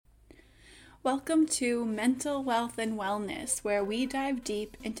Welcome to Mental Wealth and Wellness, where we dive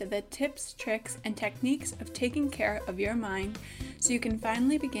deep into the tips, tricks, and techniques of taking care of your mind so you can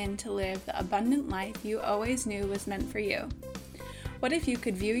finally begin to live the abundant life you always knew was meant for you. What if you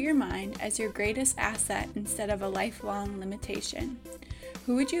could view your mind as your greatest asset instead of a lifelong limitation?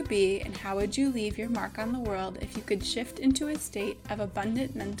 Who would you be and how would you leave your mark on the world if you could shift into a state of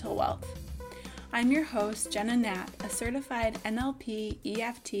abundant mental wealth? I'm your host, Jenna Knapp, a certified NLP,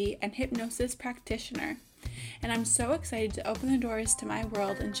 EFT, and hypnosis practitioner, and I'm so excited to open the doors to my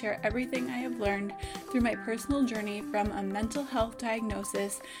world and share everything I have learned through my personal journey from a mental health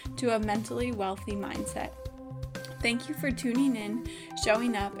diagnosis to a mentally wealthy mindset. Thank you for tuning in,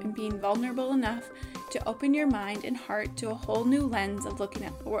 showing up, and being vulnerable enough to open your mind and heart to a whole new lens of looking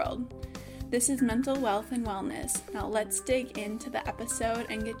at the world. This is Mental Wealth and Wellness. Now let's dig into the episode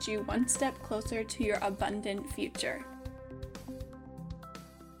and get you one step closer to your abundant future.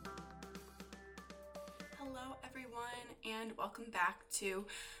 Hello everyone, and welcome back to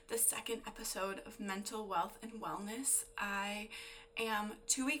the second episode of Mental Wealth and Wellness. I am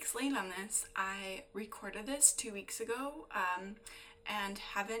 2 weeks late on this. I recorded this 2 weeks ago and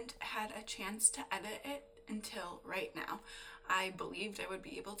haven't had a chance to edit it until right now. I believed I would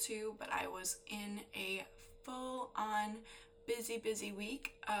be able to, but I was in a full-on busy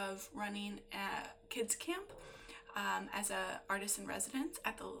week of running a kids camp as an artist in residence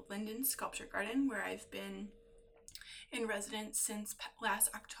at the Linden Sculpture Garden, where I've been in residence since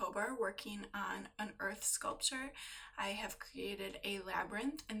last October working on an earth sculpture. I have created a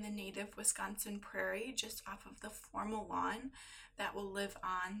labyrinth in the native Wisconsin prairie just off of the formal lawn that will live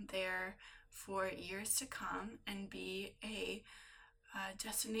on there for years to come and be a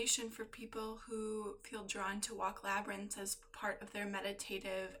destination for people who feel drawn to walk labyrinths as part of their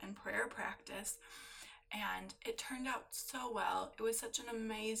meditative and prayer practice. And it turned out so well. It was such an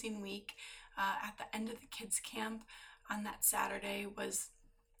amazing week. At the end of the kids camp on that Saturday was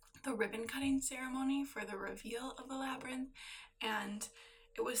the ribbon cutting ceremony for the reveal of the labyrinth, and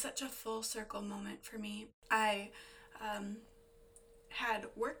it was such a full circle moment for me. I had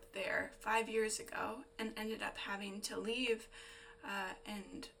worked there 5 years ago and ended up having to leave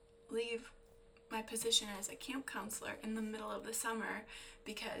my position as a camp counselor in the middle of the summer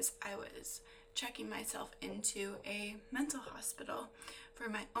because I was checking myself into a mental hospital for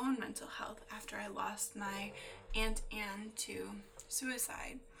my own mental health after I lost my Aunt Anne to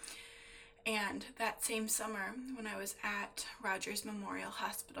suicide. And that same summer, when I was at Rogers Memorial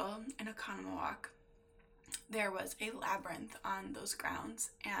Hospital in Oconomowoc, there was a labyrinth on those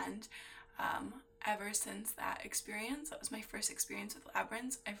grounds, and ever since that experience, that was my first experience with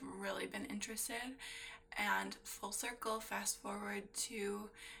labyrinths, I've really been interested. And full circle, fast forward to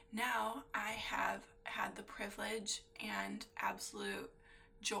now, I have had the privilege and absolute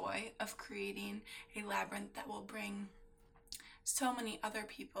joy of creating a labyrinth that will bring so many other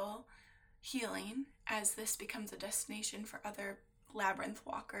people healing as this becomes a destination for other labyrinth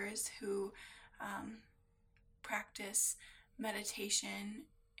walkers who practice meditation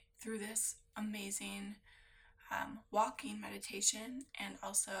through this amazing walking meditation, and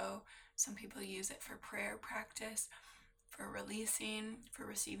also some people use it for prayer practice, for releasing, for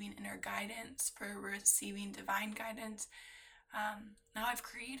receiving inner guidance, for receiving divine guidance. Now I've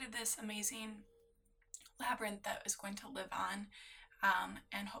created this amazing labyrinth that is going to live on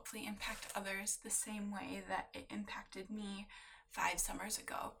and hopefully impact others the same way that it impacted me 5 summers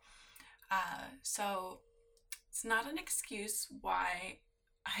ago. So it's not an excuse why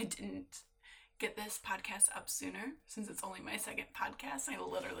I didn't get this podcast up sooner, since it's only my second podcast. I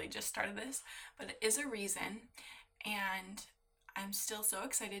literally just started this, but it is a reason, and I'm still so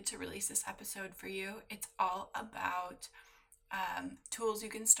excited to release this episode for you. It's all about tools you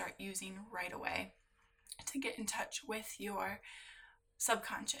can start using right away to get in touch with your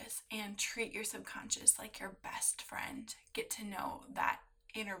subconscious and treat your subconscious like your best friend. Get to know that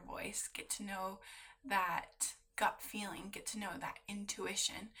inner voice, get to know that gut feeling, get to know that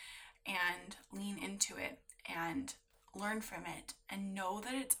intuition, and lean into it and learn from it and know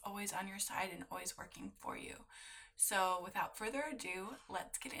that it's always on your side and always working for you. So without further ado,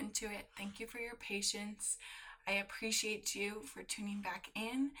 let's get into it. Thank you for your patience. I appreciate you for tuning back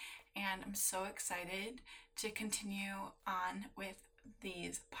in, and I'm so excited to continue on with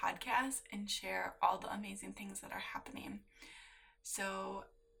these podcasts and share all the amazing things that are happening. So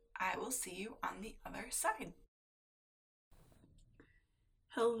I will see you on the other side.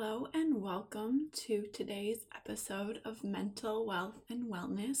 Hello and welcome to today's episode of Mental Wealth and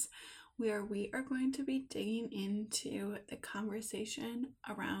Wellness, where we are going to be digging into the conversation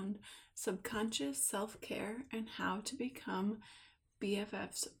around subconscious self-care and how to become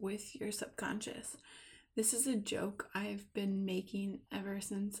BFFs with your subconscious. This is a joke I've been making ever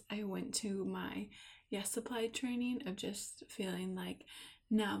since I went to my Yes Applied training, of just feeling like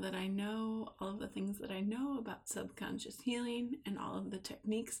now that I know all of the things that I know about subconscious healing and all of the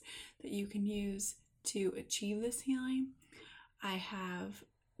techniques that you can use to achieve this healing, I have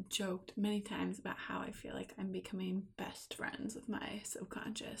joked many times about how I feel like I'm becoming best friends with my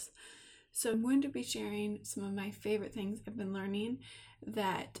subconscious. So I'm going to be sharing some of my favorite things I've been learning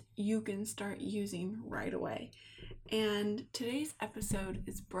that you can start using right away. And today's episode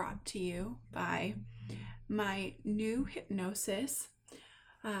is brought to you by my new hypnosis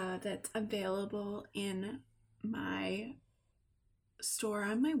that's available in my store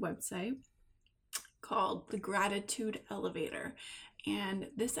on my website, called the Gratitude Elevator. And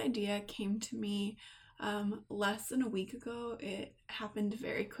this idea came to me less than a week ago. It happened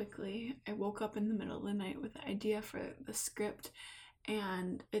very quickly. I woke up in the middle of the night with the idea for the script,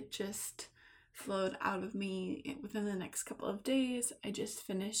 and it just flowed out of me within the next couple of days. I just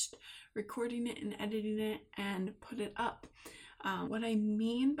finished recording it and editing it and put it up. What I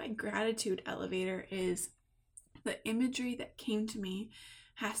mean by Gratitude Elevator is the imagery that came to me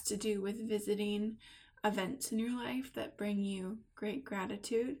has to do with visiting events in your life that bring you great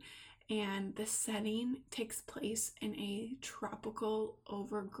gratitude. And the setting takes place in a tropical,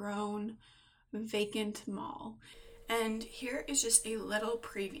 overgrown, vacant mall. And here is just a little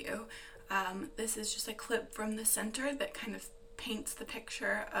preview. This is just a clip from the center that kind of paints the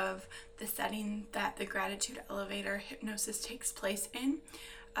picture of the setting that the Gratitude Elevator hypnosis takes place in.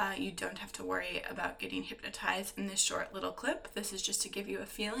 You don't have to worry about getting hypnotized in this short little clip. This is just to give you a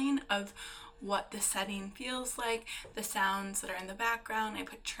feeling of what the setting feels like, the sounds that are in the background. I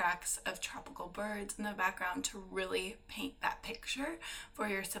put tracks of tropical birds in the background to really paint that picture for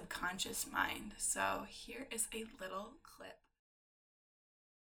your subconscious mind. So here is a little clip.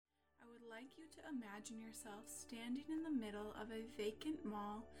 I would like you to imagine yourself standing in the middle of a vacant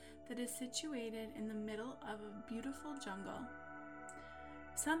mall that is situated in the middle of a beautiful jungle.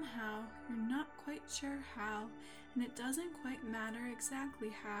 Somehow, you're not quite sure how, and it doesn't quite matter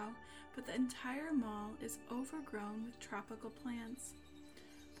exactly how, but the entire mall is overgrown with tropical plants.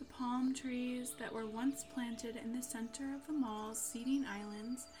 The palm trees that were once planted in the center of the mall's seating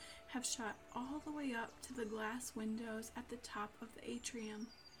islands have shot all the way up to the glass windows at the top of the atrium,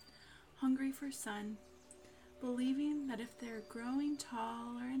 hungry for sun, believing that if they're growing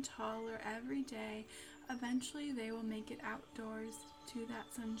taller and taller every day, eventually they will make it outdoors to that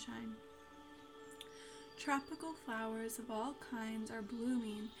sunshine. Tropical flowers of all kinds are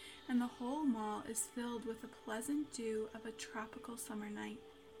blooming, and the whole mall is filled with the pleasant dew of a tropical summer night.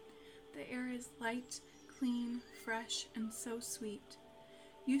 The air is light, clean, fresh, and so sweet.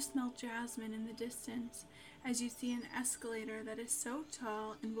 You smell jasmine in the distance as you see an escalator that is so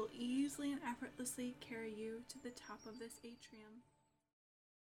tall and will easily and effortlessly carry you to the top of this atrium.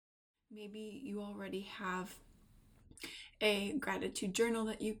 Maybe you already have a gratitude journal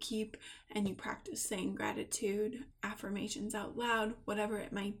that you keep and you practice saying gratitude affirmations out loud, whatever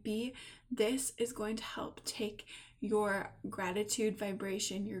it might be. This is going to help take your gratitude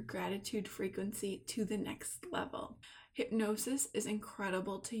vibration, your gratitude frequency to the next level. Hypnosis is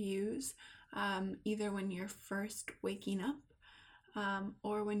incredible to use either when you're first waking up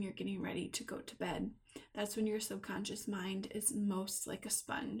or when you're getting ready to go to bed. That's when your subconscious mind is most like a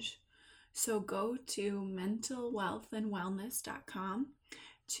sponge. So go to mentalwealthandwellness.com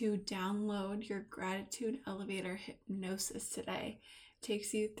to download your Gratitude Elevator hypnosis today. It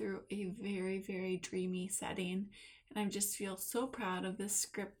takes you through a very, very dreamy setting. And I just feel so proud of this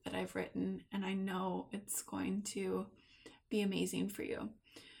script that I've written, and I know it's going to be amazing for you.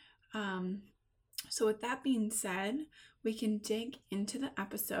 So with that being said, we can dig into the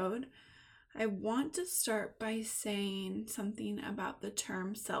episode. I want to start by saying something about the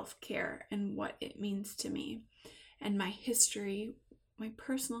term self-care and what it means to me and my history, my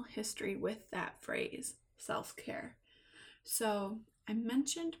personal history with that phrase, self-care. So I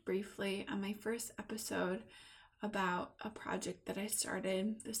mentioned briefly on my first episode about a project that I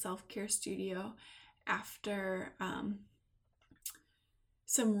started, the Self-Care Studio, after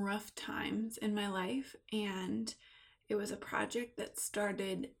some rough times in my life, and it was a project that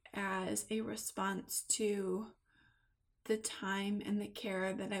started as a response to the time and the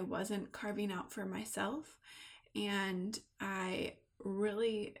care that I wasn't carving out for myself. And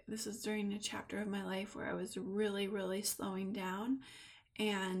this was during a chapter of my life where I was really, really slowing down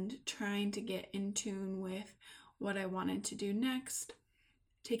and trying to get in tune with what I wanted to do next,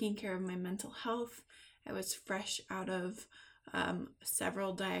 taking care of my mental health. I was fresh out of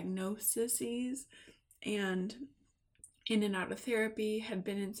several diagnoses, and in and out of therapy, had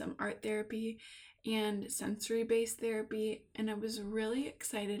been in some art therapy and sensory-based therapy, and I was really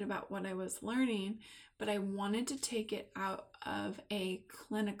excited about what I was learning, but I wanted to take it out of a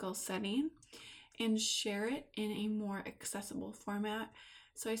clinical setting and share it in a more accessible format.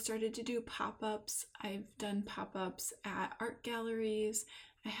 So I started to do pop-ups. I've done pop-ups at art galleries.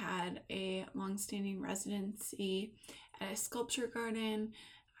 I had a long-standing residency at a sculpture garden.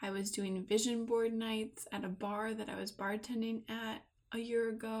 I was doing vision board nights at a bar that I was bartending at a year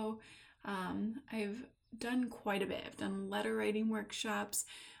ago. I've done quite a bit. I've done letter writing workshops.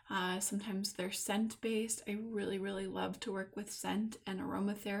 Sometimes they're scent based. I really, really love to work with scent and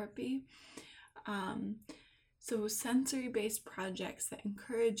aromatherapy. So sensory based projects that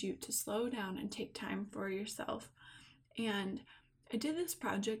encourage you to slow down and take time for yourself. And I did this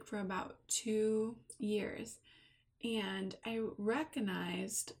project for about 2 years, and I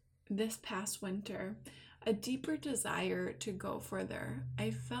recognized this past winter a deeper desire to go further. I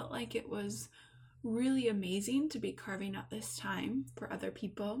felt like it was really amazing to be carving out this time for other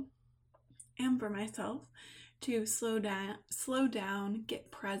people and for myself to slow down,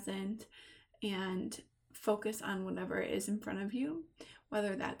 get present, and focus on whatever is in front of you,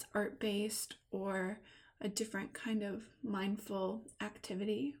 whether that's art-based or a different kind of mindful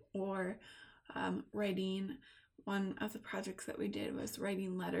activity, or writing. One of the projects that we did was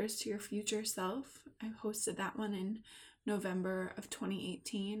writing letters to your future self. I hosted that one in November of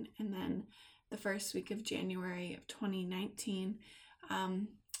 2018, and then the first week of January of 2019,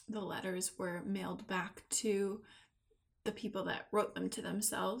 the letters were mailed back to the people that wrote them to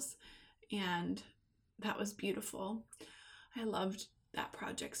themselves, and that was beautiful. I loved that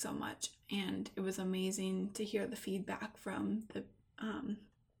project so much, and it was amazing to hear the feedback from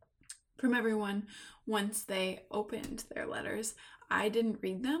everyone once they opened their letters. I didn't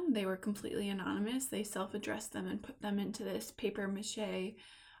read them. They were completely anonymous. They self-addressed them and put them into this paper mache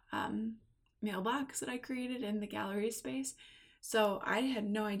mailbox that I created in the gallery space. So I had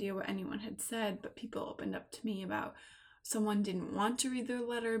no idea what anyone had said, but people opened up to me about someone didn't want to read their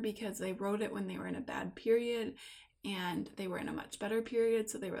letter because they wrote it when they were in a bad period and they were in a much better period,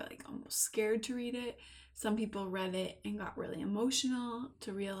 so they were like almost scared to read it. Some people read it and got really emotional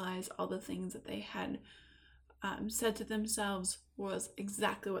to realize all the things that they had said to themselves was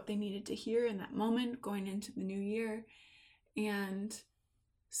exactly what they needed to hear in that moment going into the new year. And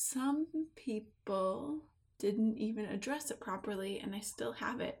some people didn't even address it properly, and I still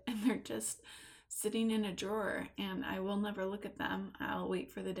have it, and they're just sitting in a drawer, and I will never look at them. I'll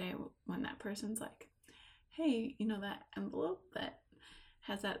wait for the day when that person's like, hey, you know that envelope that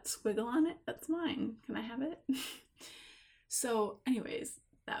has that squiggle on it? That's mine. Can I have it? So anyways,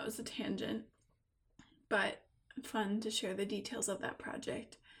 that was a tangent, but fun to share the details of that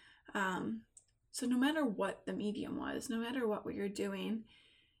project. So no matter what the medium was, no matter what we were doing,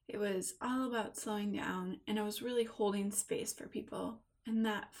 it was all about slowing down, and I was really holding space for people, and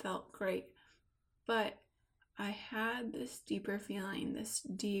that felt great. But I had this deeper feeling, this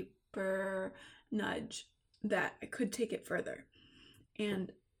deeper nudge that I could take it further.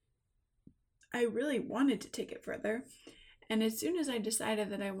 And I really wanted to take it further. And as soon as I decided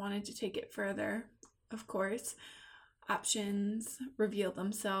that I wanted to take it further, of course, options revealed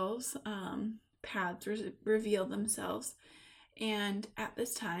themselves, paths revealed themselves. And at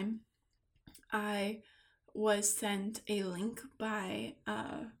this time, I was sent a link by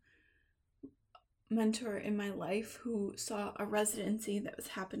a mentor in my life who saw a residency that was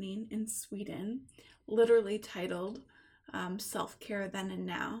happening in Sweden, literally titled Self-Care Then and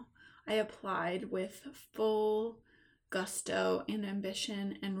Now. I applied with full gusto and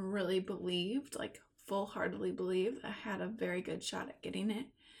ambition and really believed, like full-heartedly believed, I had a very good shot at getting it.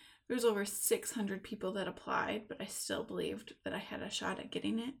 There was over 600 people that applied, but I still believed that I had a shot at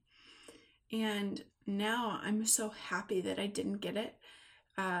getting it. And now I'm so happy that I didn't get it,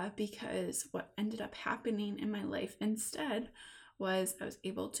 because what ended up happening in my life instead was I was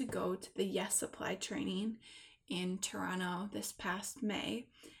able to go to the Yes Apply training in Toronto this past May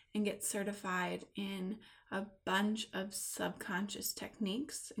and get certified in a bunch of subconscious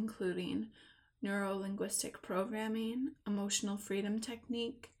techniques, including neuro-linguistic programming, emotional freedom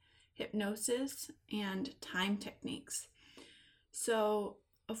technique, hypnosis, and time techniques. So,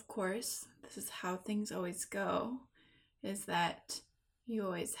 of course, this is how things always go, is that you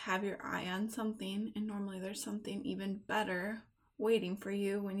always have your eye on something, and normally there's something even better waiting for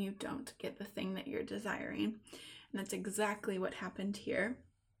you when you don't get the thing that you're desiring. And that's exactly what happened here.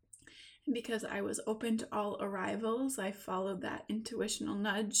 And because I was open to all arrivals, I followed that intuitional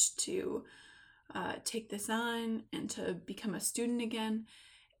nudge to take this on and to become a student again.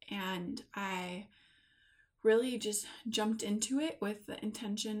 And I really just jumped into it with the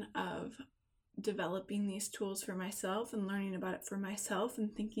intention of developing these tools for myself and learning about it for myself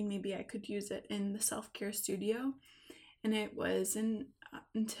and thinking maybe I could use it in the self-care studio. And it was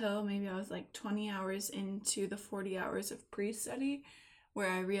until maybe I was like 20 hours into the 40 hours of pre-study where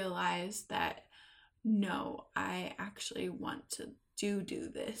I realized that no, I actually want to do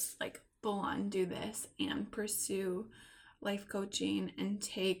this, like full on do this and pursue life coaching and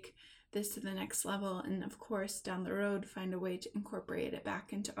take this to the next level. And of course, down the road, find a way to incorporate it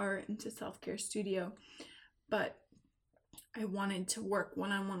back into art, into self-care studio. But I wanted to work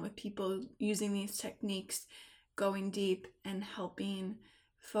one-on-one with people using these techniques, going deep and helping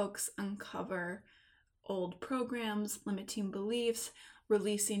folks uncover old programs, limiting beliefs,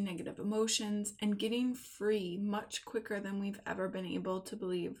 releasing negative emotions, and getting free much quicker than we've ever been able to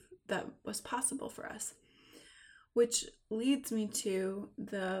believe that was possible for us. Which leads me to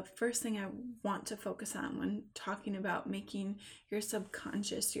the first thing I want to focus on when talking about making your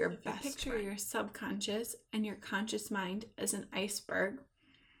subconscious your best friend. Picture your subconscious and your conscious mind as an iceberg.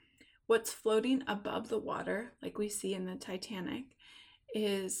 What's floating above the water, like we see in the Titanic,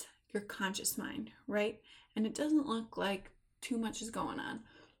 is your conscious mind, right? And it doesn't look like too much is going on,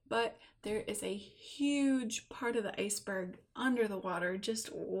 but there is a huge part of the iceberg under the water just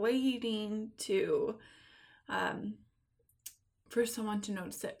waiting to for someone to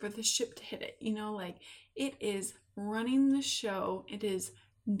notice it, for the ship to hit it. Like it is running the show. It is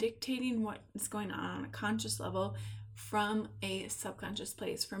dictating what is going on a conscious level from a subconscious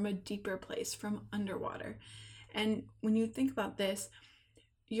place, from a deeper place, from underwater. And when you think about this,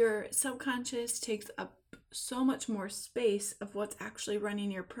 your subconscious takes up so much more space of what's actually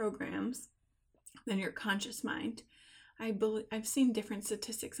running your programs than your conscious mind. I've seen different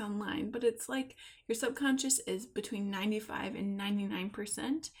statistics online, but it's like your subconscious is between 95 and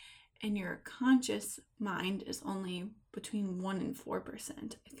 99%, and your conscious mind is only between 1 and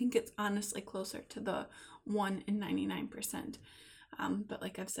 4%. I think it's honestly closer to the 1 and 99%. But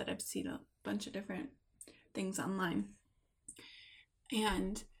like I've said, I've seen a bunch of different things online.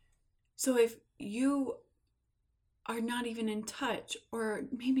 And so if you are not even in touch, or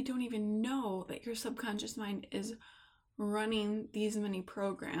maybe don't even know that your subconscious mind is running these many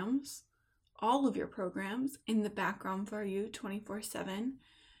programs, all of your programs in the background for you 24/7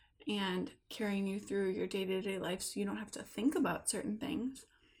 and carrying you through your day-to-day life so you don't have to think about certain things,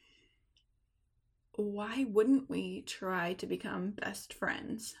 why wouldn't we try to become best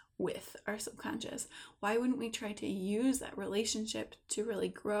friends with our subconscious? Why wouldn't we try to use that relationship to really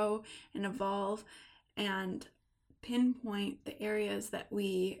grow and evolve and pinpoint the areas that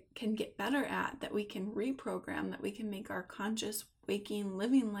we can get better at, that we can reprogram, that we can make our conscious, waking,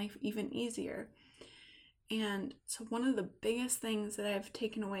 living life even easier? And so one of the biggest things that I've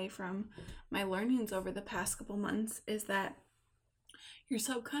taken away from my learnings over the past couple months is that your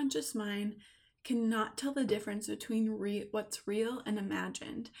subconscious mind cannot tell the difference between what's real and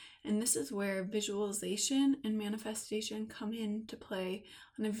imagined. And this is where visualization and manifestation come into play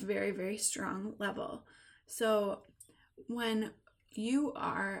on a very, very strong level. So when you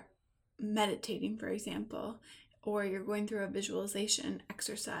are meditating, for example, or you're going through a visualization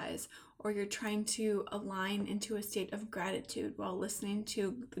exercise, or you're trying to align into a state of gratitude while listening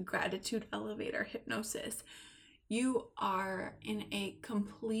to the gratitude elevator hypnosis, you are in a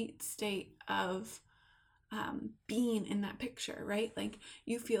complete state of being in that picture, right? Like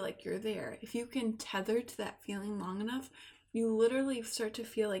you feel like you're there. If you can tether to that feeling long enough, you literally start to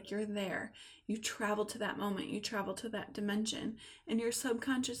feel like you're there. You travel to that moment, you travel to that dimension, and your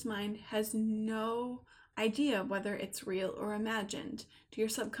subconscious mind has no idea whether it's real or imagined. To your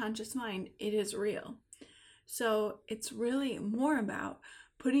subconscious mind, it is real. So it's really more about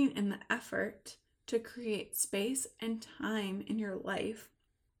putting in the effort to create space and time in your life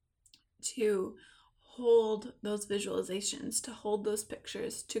to hold those visualizations, to hold those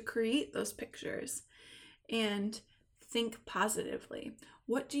pictures, to create those pictures, and think positively.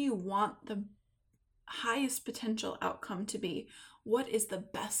 What do you want the highest potential outcome to be? What is the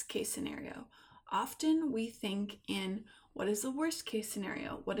best case scenario? Often we think in what is the worst case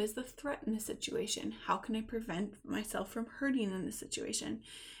scenario? What is the threat in the situation? How can I prevent myself from hurting in this situation?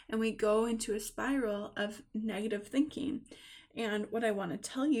 And we go into a spiral of negative thinking. And what I want to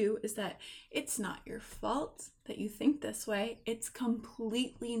tell you is that it's not your fault that you think this way. It's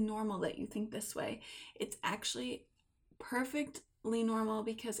completely normal that you think this way. It's actually perfectly normal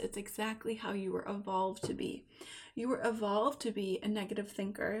because it's exactly how you were evolved to be. You were evolved to be a negative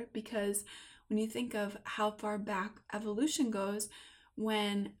thinker because when you think of how far back evolution goes,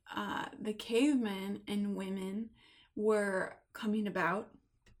 when the cavemen and women were coming about,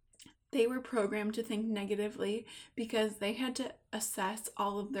 They were programmed to think negatively because they had to assess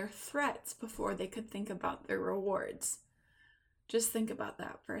all of their threats before they could think about their rewards. Just think about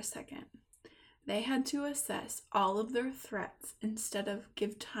that for a second. They had to assess all of their threats instead of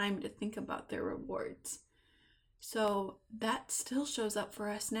give time to think about their rewards. So that still shows up for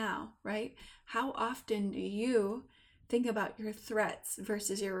us now, right? How often do you think about your threats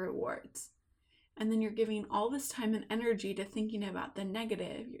versus your rewards? And then you're giving all this time and energy to thinking about the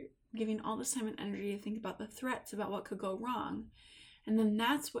negative. You're giving all this time and energy to think about the threats, about what could go wrong. And then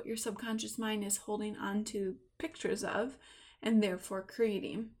that's what your subconscious mind is holding on to pictures of and therefore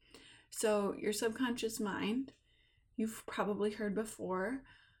creating. So your subconscious mind, you've probably heard before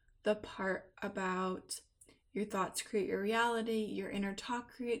the part about your thoughts create your reality, your inner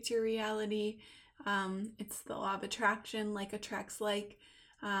talk creates your reality. It's the law of attraction, like attracts like.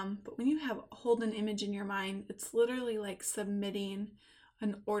 But when you hold an image in your mind, it's literally like submitting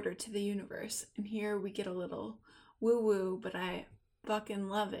an order to the universe. And here we get a little woo-woo, but I fucking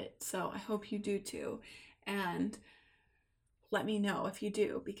love it. So I hope you do too. And let me know if you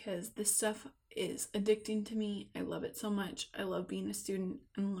do, because this stuff is addicting to me. I love it so much. I love being a student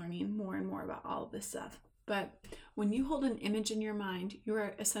and learning more and more about all of this stuff. But when you hold an image in your mind, you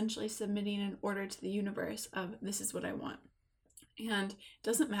are essentially submitting an order to the universe of this is what I want. And it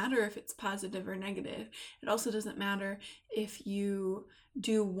doesn't matter if it's positive or negative. It also doesn't matter if you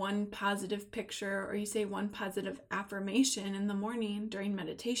do one positive picture or you say one positive affirmation in the morning during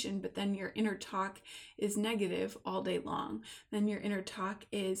meditation, but then your inner talk is negative all day long. Then your inner talk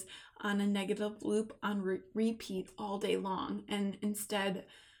is on a negative loop on repeat all day long. And instead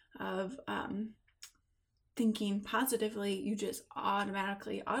of thinking positively, you just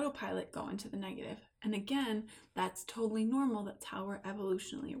automatically autopilot go into the negative. And again, that's totally normal. That's how we're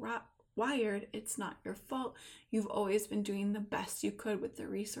evolutionally wired. It's not your fault. You've always been doing the best you could with the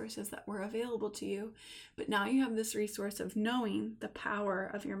resources that were available to you. But now you have this resource of knowing the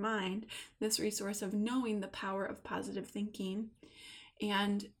power of your mind, this resource of knowing the power of positive thinking.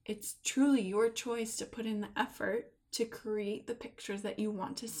 And it's truly your choice to put in the effort to create the pictures that you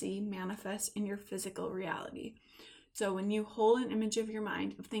want to see manifest in your physical reality. So when you hold an image of your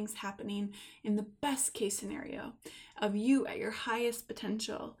mind of things happening in the best case scenario, of you at your highest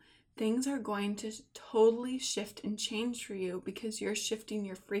potential, things are going to totally shift and change for you because you're shifting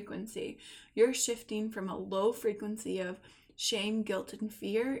your frequency. You're shifting from a low frequency of shame, guilt, and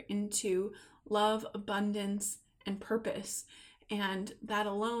fear into love, abundance, and purpose. And that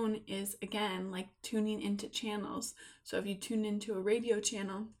alone is, again, like tuning into channels. So if you tune into a radio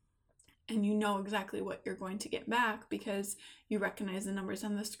channel and you know exactly what you're going to get back because you recognize the numbers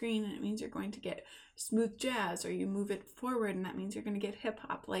on the screen, and it means you're going to get smooth jazz, or you move it forward and that means you're going to get hip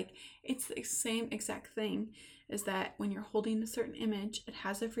hop. Like, it's the same exact thing, is that when you're holding a certain image, it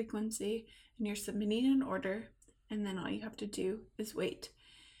has a frequency and you're submitting an order, and then all you have to do is wait.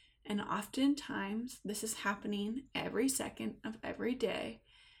 And oftentimes, this is happening every second of every day.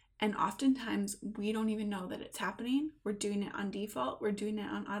 And oftentimes, we don't even know that it's happening. We're doing it on default. We're doing it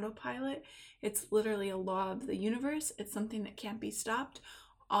on autopilot. It's literally a law of the universe. It's something that can't be stopped.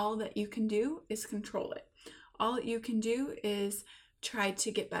 All that you can do is control it. All that you can do is try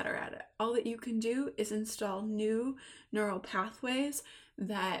to get better at it. All that you can do is install new neural pathways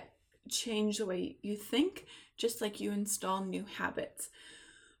that change the way you think, just like you install new habits.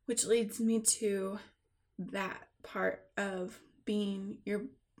 Which leads me to that part of being your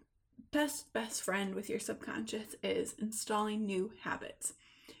best friend with your subconscious, is installing new habits,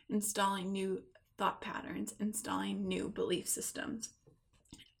 installing new thought patterns, installing new belief systems.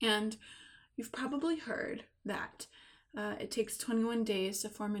 And you've probably heard that it takes 21 days to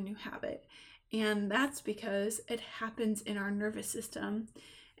form a new habit. And that's because it happens in our nervous system.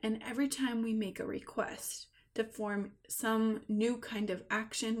 And every time we make a request to form some new kind of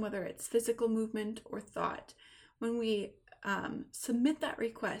action, whether it's physical movement or thought, when we submit that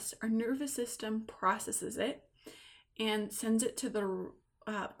request, our nervous system processes it and sends it to the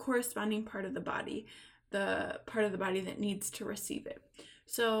corresponding part of the body, the part of the body that needs to receive it.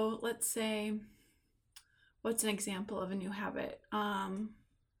 So let's say, what's an example of a new habit? A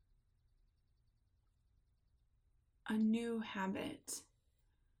new habit.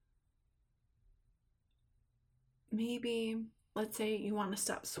 Maybe, let's say you want to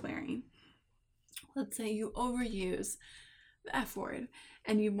stop swearing. Let's say you overuse the F word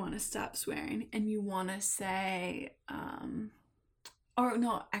and you want to stop swearing, and you want to say, or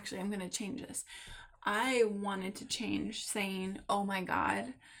no, actually, I'm going to change this. I wanted to change saying, oh my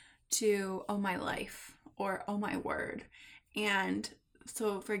God, to oh my life or oh my word. And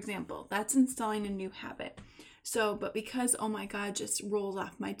so, for example, that's installing a new habit. So, but because, oh my God, just rolls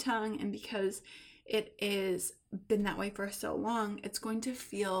off my tongue, and because it is been that way for so long, it's going to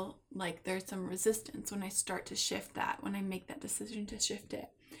feel like there's some resistance when I start to shift that, when I make that decision to shift it.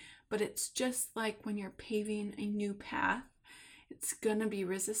 But it's just like when you're paving a new path, it's gonna be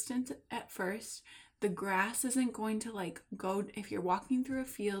resistant at first. The grass isn't going to like go, if you're walking through a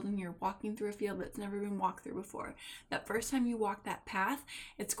field and you're walking through a field that's never been walked through before, that first time you walk that path,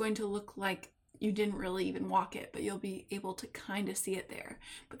 it's going to look like you didn't really even walk it, but you'll be able to kind of see it there.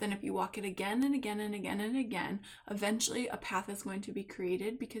 But then if you walk it again and again and again and again, eventually a path is going to be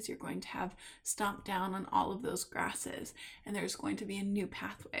created because you're going to have stomped down on all of those grasses, and there's going to be a new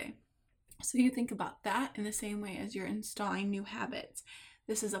pathway. So you think about that in the same way as you're installing new habits.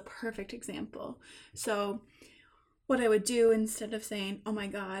 This is a perfect example. So what I would do, instead of saying, oh my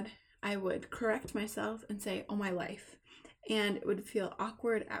God, I would correct myself and say, oh my life. And it would feel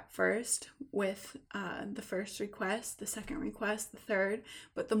awkward at first with the first request, the second request, the third.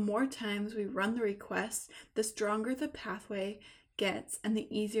 But the more times we run the request, the stronger the pathway gets and the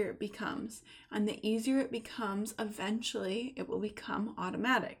easier it becomes. And the easier it becomes, eventually it will become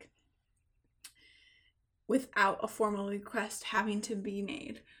automatic without a formal request having to be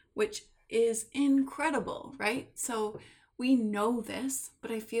made, which is incredible, right? So we know this,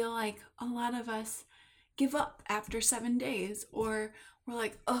 but I feel like a lot of us give up after 7 days, or we're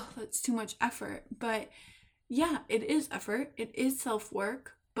like, oh, that's too much effort. But yeah, it is effort. It is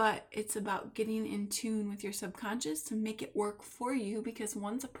self-work, but it's about getting in tune with your subconscious to make it work for you, because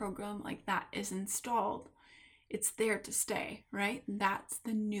once a program like that is installed, it's there to stay, right? That's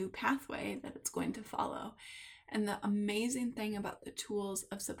the new pathway that it's going to follow. And the amazing thing about the tools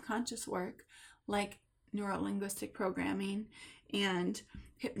of subconscious work, like neuro-linguistic programming and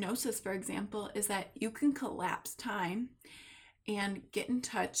hypnosis, for example, is that you can collapse time and get in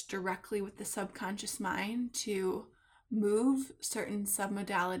touch directly with the subconscious mind to move certain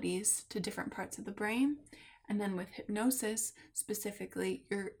submodalities to different parts of the brain. And then with hypnosis specifically,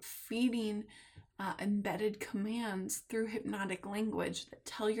 you're feeding embedded commands through hypnotic language that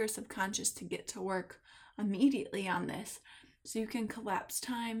tell your subconscious to get to work immediately on this. So you can collapse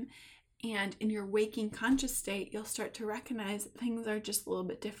time, and in your waking conscious state, you'll start to recognize that things are just a little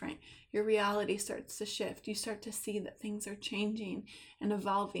bit different. Your reality starts to shift. You start to see that things are changing and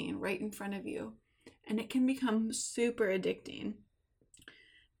evolving right in front of you. And it can become super addicting.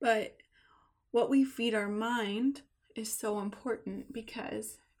 But what we feed our mind is so important,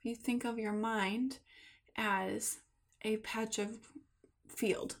 because if you think of your mind as a patch of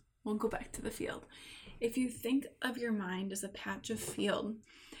field, we'll go back to the field. If you think of your mind as a patch of field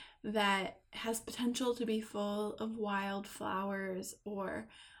that has potential to be full of wildflowers, or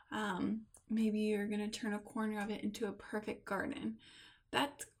maybe you're going to turn a corner of it into a perfect garden,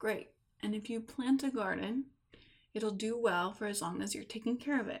 that's great. And if you plant a garden, it'll do well for as long as you're taking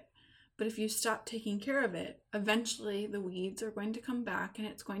care of it. But if you stop taking care of it, eventually the weeds are going to come back and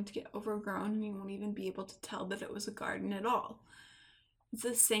it's going to get overgrown, and you won't even be able to tell that it was a garden at all. It's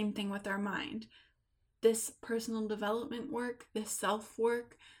the same thing with our mind. This personal development work, this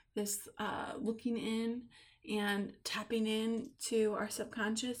self-work, this looking in and tapping in to our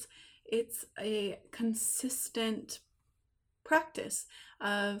subconscious, it's a consistent practice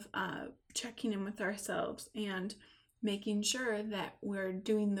of checking in with ourselves and making sure that we're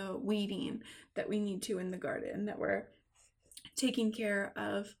doing the weeding that we need to in the garden, that we're taking care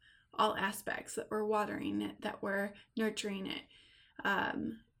of all aspects, that we're watering it, that we're nurturing it.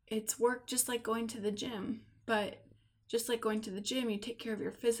 It's work just like going to the gym, but just like going to the gym, you take care of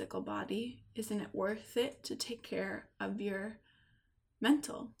your physical body. Isn't it worth it to take care of your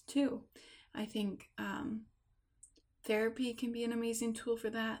mental too? I think therapy can be an amazing tool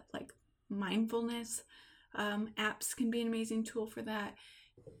for that, like mindfulness. Apps can be an amazing tool for that.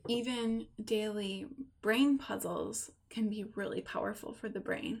 Even daily brain puzzles can be really powerful for the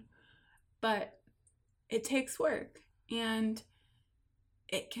brain, but it takes work, and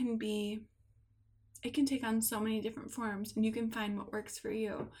it can take on so many different forms, and you can find what works for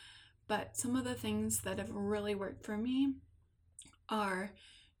you. But some of the things that have really worked for me are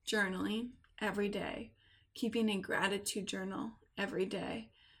journaling every day, keeping a gratitude journal every day.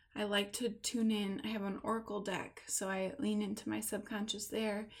 I like to tune in. I have an oracle deck, so I lean into my subconscious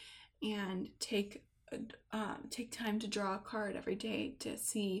there and take time to draw a card every day to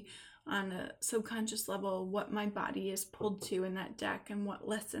see on a subconscious level what my body is pulled to in that deck and what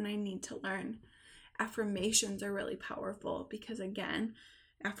lesson I need to learn. Affirmations are really powerful because, again,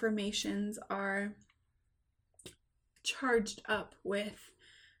 affirmations are charged up with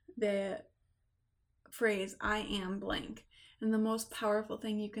the phrase, I am blank. And the most powerful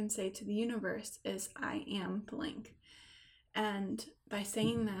thing you can say to the universe is, I am blank. And by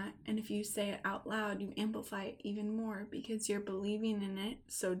saying that, and if you say it out loud, you amplify it even more because you're believing in it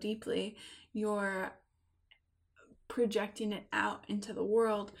so deeply. You're projecting it out into the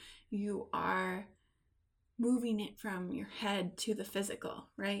world. You are moving it from your head to the physical,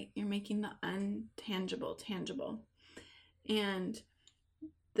 right? You're making the untangible tangible. And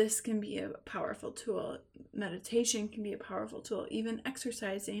this can be a powerful tool. Meditation can be a powerful tool. Even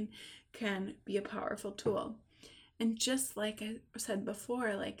exercising can be a powerful tool. And just like I said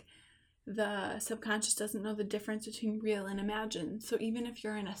before, like the subconscious doesn't know the difference between real and imagined. So even if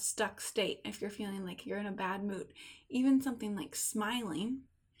you're in a stuck state, if you're feeling like you're in a bad mood, even something like smiling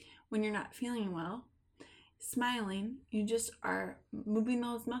when you're not feeling well, smiling, you just are moving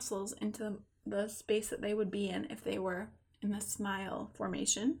those muscles into the space that they would be in if they were in the smile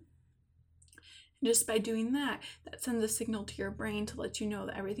formation. Just by doing that, that sends a signal to your brain to let you know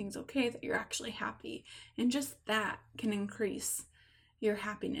that everything's okay, that you're actually happy. And just that can increase your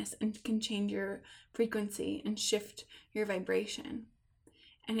happiness and can change your frequency and shift your vibration.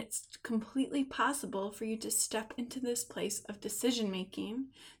 And it's completely possible for you to step into this place of decision making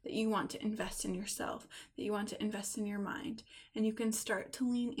that you want to invest in yourself, that you want to invest in your mind. And you can start to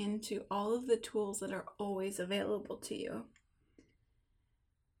lean into all of the tools that are always available to you.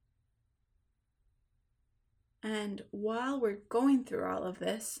 And while we're going through all of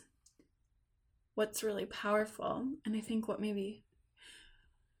this, what's really powerful, and I think what maybe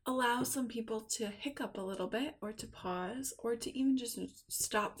allows some people to hiccup a little bit or to pause or to even just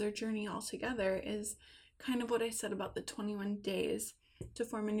stop their journey altogether, is kind of what I said about the 21 days to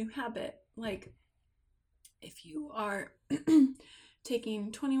form a new habit. Like if you are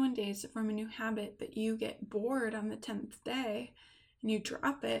taking 21 days to form a new habit, but you get bored on the 10th day and you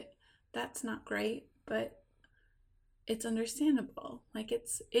drop it, that's not great, but it's understandable. Like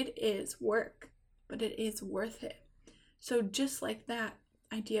it is work, but it is worth it. So just like that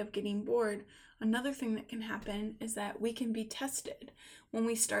idea of getting bored, another thing that can happen is that we can be tested. When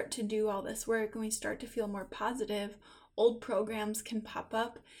we start to do all this work and we start to feel more positive, old programs can pop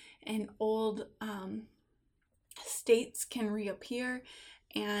up and old states can reappear,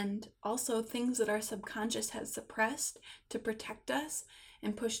 and also things that our subconscious has suppressed to protect us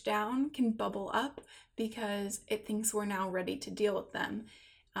and push down can bubble up because it thinks we're now ready to deal with them.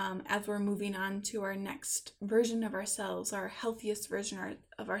 As we're moving on to our next version of ourselves, our healthiest version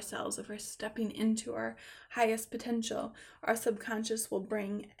of ourselves, if we're stepping into our highest potential, our subconscious will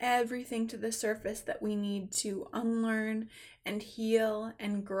bring everything to the surface that we need to unlearn and heal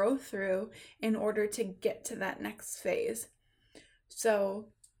and grow through in order to get to that next phase. So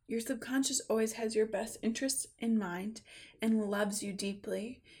your subconscious always has your best interests in mind and loves you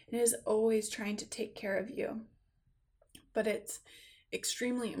deeply and is always trying to take care of you. But it's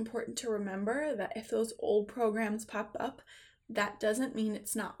extremely important to remember that if those old programs pop up, that doesn't mean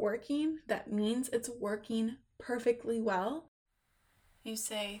it's not working. That means it's working perfectly well. You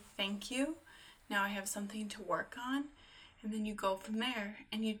say, thank you. Now I have something to work on. And then you go from there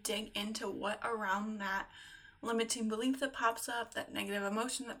and you dig into what around that limiting belief that pops up, that negative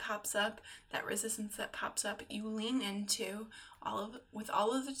emotion that pops up, that resistance that pops up, you lean into with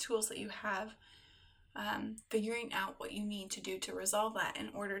all of the tools that you have, figuring out what you need to do to resolve that in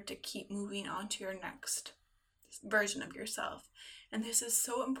order to keep moving on to your next version of yourself. And this is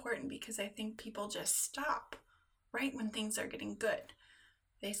so important because I think people just stop right when things are getting good.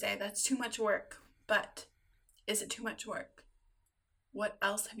 They say that's too much work, but is it too much work? What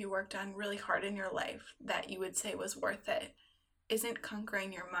else have you worked on really hard in your life that you would say was worth it? Isn't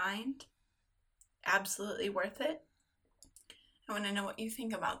conquering your mind absolutely worth it? I want to know what you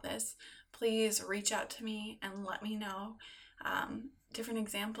think about this. Please reach out to me and let me know different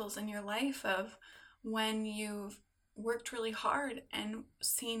examples in your life of when you've worked really hard and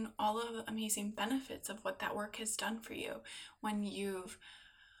seen all of the amazing benefits of what that work has done for you. When you've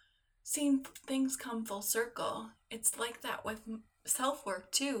seen things come full circle. It's like that with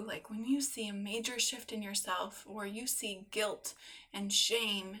self-work too. Like when you see a major shift in yourself, or you see guilt and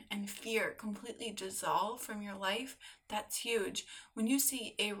shame and fear completely dissolve from your life, that's huge. When you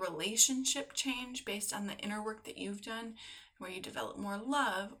see a relationship change based on the inner work that you've done, where you develop more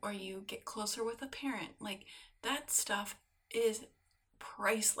love or you get closer with a parent, like that stuff is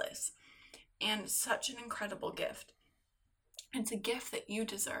priceless and such an incredible gift. It's a gift that you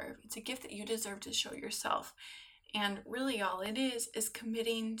deserve. It's a gift that you deserve to show yourself. And really all it is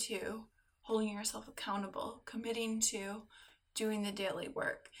committing to holding yourself accountable, committing to doing the daily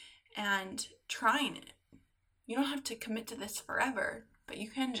work and trying it. You don't have to commit to this forever, but you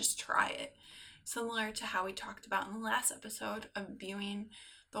can just try it. similar to how we talked about in the last episode of viewing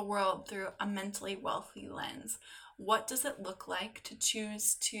the world through a mentally wealthy lens. What does it look like to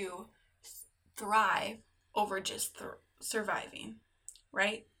choose to thrive over just surviving,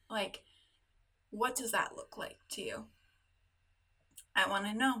 right? Like, what does that look like to you? I want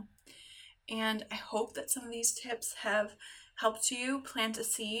to know. And I hope that some of these tips have helped you plant a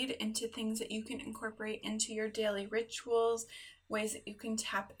seed into things that you can incorporate into your daily rituals, ways that you can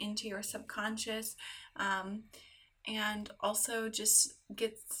tap into your subconscious, and also just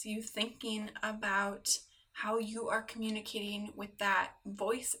gets you thinking about how you are communicating with that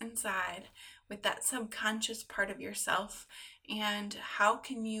voice inside, with that subconscious part of yourself, and how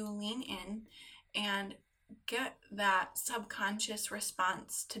can you lean in and get that subconscious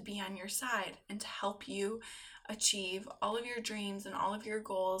response to be on your side and to help you achieve all of your dreams and all of your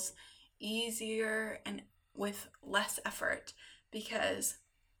goals easier and with less effort, because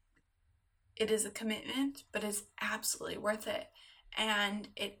it is a commitment, but it's absolutely worth it. And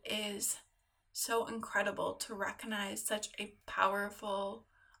it is so incredible to recognize such a powerful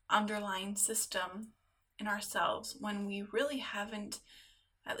underlying system in ourselves when we really haven't,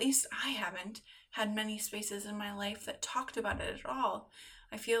 at least I haven't, had many spaces in my life that talked about it at all.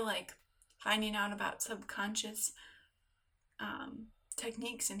 I feel like finding out about subconscious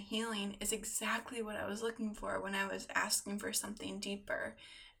techniques and healing is exactly what I was looking for when I was asking for something deeper.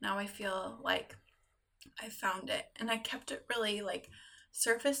 Now I feel like I found it, and I kept it really like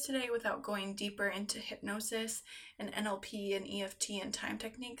surface today without going deeper into hypnosis and NLP and EFT and time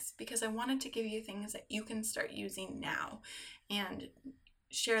techniques, because I wanted to give you things that you can start using now and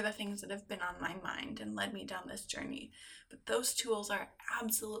share the things that have been on my mind and led me down this journey. But those tools are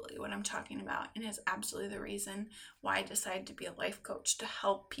absolutely what I'm talking about, and is absolutely the reason why I decided to be a life coach, to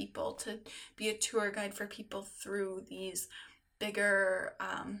help people, to be a tour guide for people through these bigger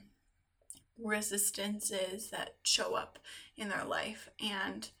resistances that show up in their life,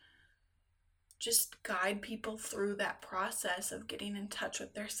 and just guide people through that process of getting in touch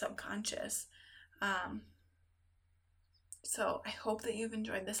with their subconscious. So I hope that you've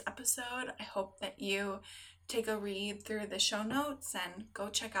enjoyed this episode. I hope that you take a read through the show notes and go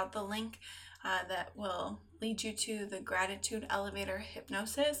check out the link that will lead you to the Gratitude Elevator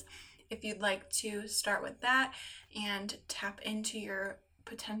Hypnosis if you'd like to start with that and tap into your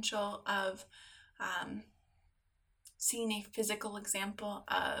potential of seeing a physical example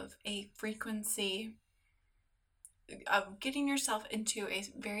of a frequency, of getting yourself into a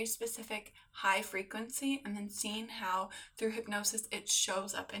very specific high frequency, and then seeing how through hypnosis it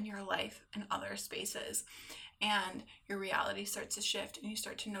shows up in your life in other spaces, and your reality starts to shift and you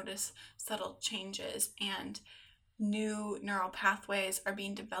start to notice subtle changes and new neural pathways are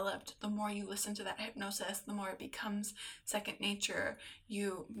being developed. The more you listen to that hypnosis, the more it becomes second nature.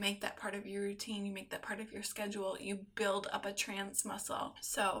 You make that part of your routine, you make that part of your schedule, you build up a trance muscle.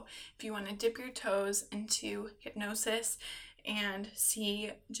 So if you want to dip your toes into hypnosis and see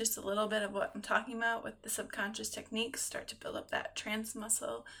just a little bit of what I'm talking about with the subconscious techniques, start to build up that trance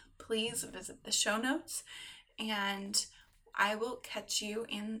muscle, please visit the show notes, and I will catch you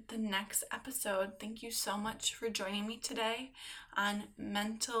in the next episode. Thank you so much for joining me today on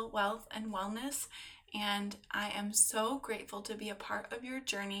mental wealth and wellness. And I am so grateful to be a part of your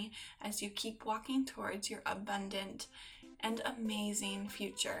journey as you keep walking towards your abundant and amazing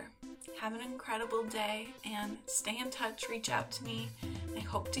future. Have an incredible day and stay in touch. Reach out to me. I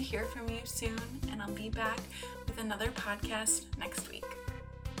hope to hear from you soon, and I'll be back with another podcast next week.